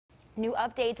New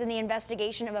updates in the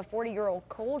investigation of a 40-year-old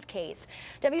cold case.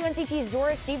 WNCT's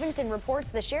Zora Stevenson reports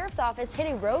the sheriff's office hit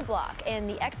a roadblock in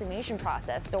the exhumation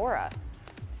process. Zora.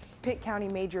 Pitt County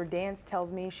Major Dance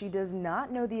tells me she does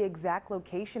not know the exact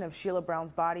location of Sheila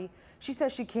Brown's body. She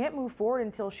says she can't move forward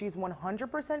until she's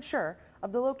 100% sure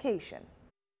of the location.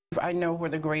 I know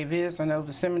where the grave is, I know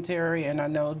the cemetery, and I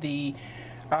know the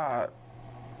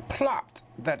plot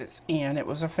that it's in. It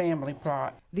was a family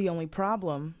plot. The only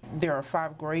problem? There are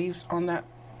 5 graves on that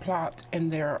plot,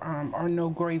 and there are no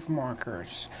grave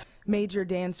markers. Major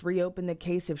Dance reopened the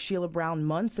case of Sheila Brown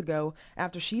months ago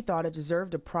after she thought it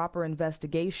deserved a proper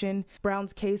investigation.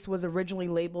 Brown's case was originally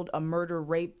labeled a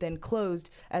murder-rape, then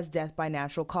closed as death by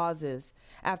natural causes.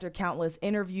 After countless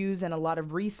interviews and a lot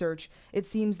of research, it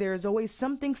seems there is always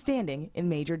something standing in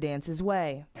Major Dance's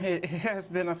way. It has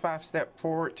been a 5-step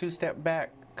forward, 2-step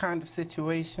back kind of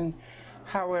situation.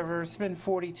 However, it's been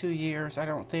 42 years. I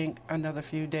don't think another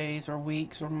few days or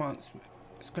weeks or months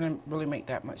it's going to really make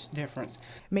that much difference.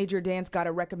 Major Dance got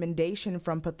a recommendation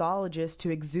from pathologists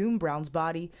to exhume Brown's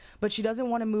body, but she doesn't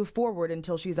want to move forward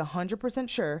until she's 100%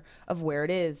 sure of where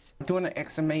it is. Doing an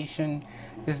exhumation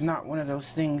is not one of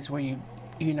those things where you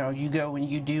go and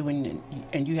you do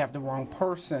and you have the wrong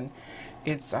person.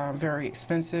 It's very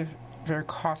expensive, very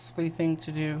costly thing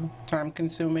to do, time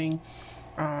consuming.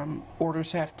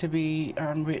 Orders have to be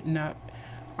written up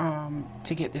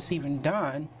to get this even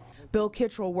done. Bill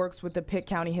Kittrell works with the Pitt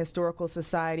County Historical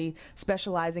Society,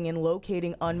 specializing in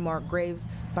locating unmarked graves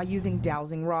by using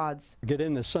dowsing rods. Get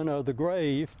in the center of the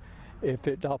grave. If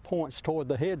it points toward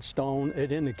the headstone,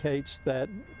 it indicates that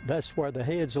that's where the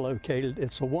head's located.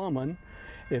 It's a woman.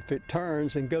 If it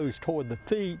turns and goes toward the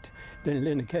feet, then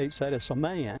it indicates that it's a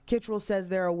man. Kittrell says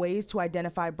there are ways to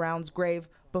identify Brown's grave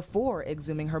before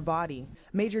exhuming her body.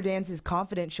 Major Dance is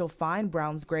confident she'll find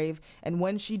Brown's grave, and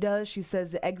when she does, she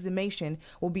says the exhumation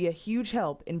will be a huge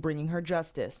help in bringing her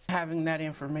justice. Having that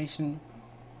information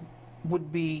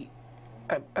would be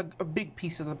a big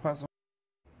piece of the puzzle.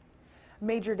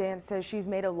 Major Dance says she's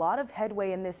made a lot of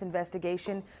headway in this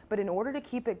investigation, but in order to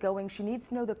keep it going, she needs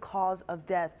to know the cause of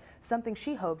death, something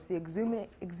she hopes the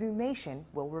exhumation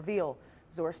will reveal.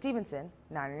 Zora Stevenson,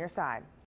 9 on your side.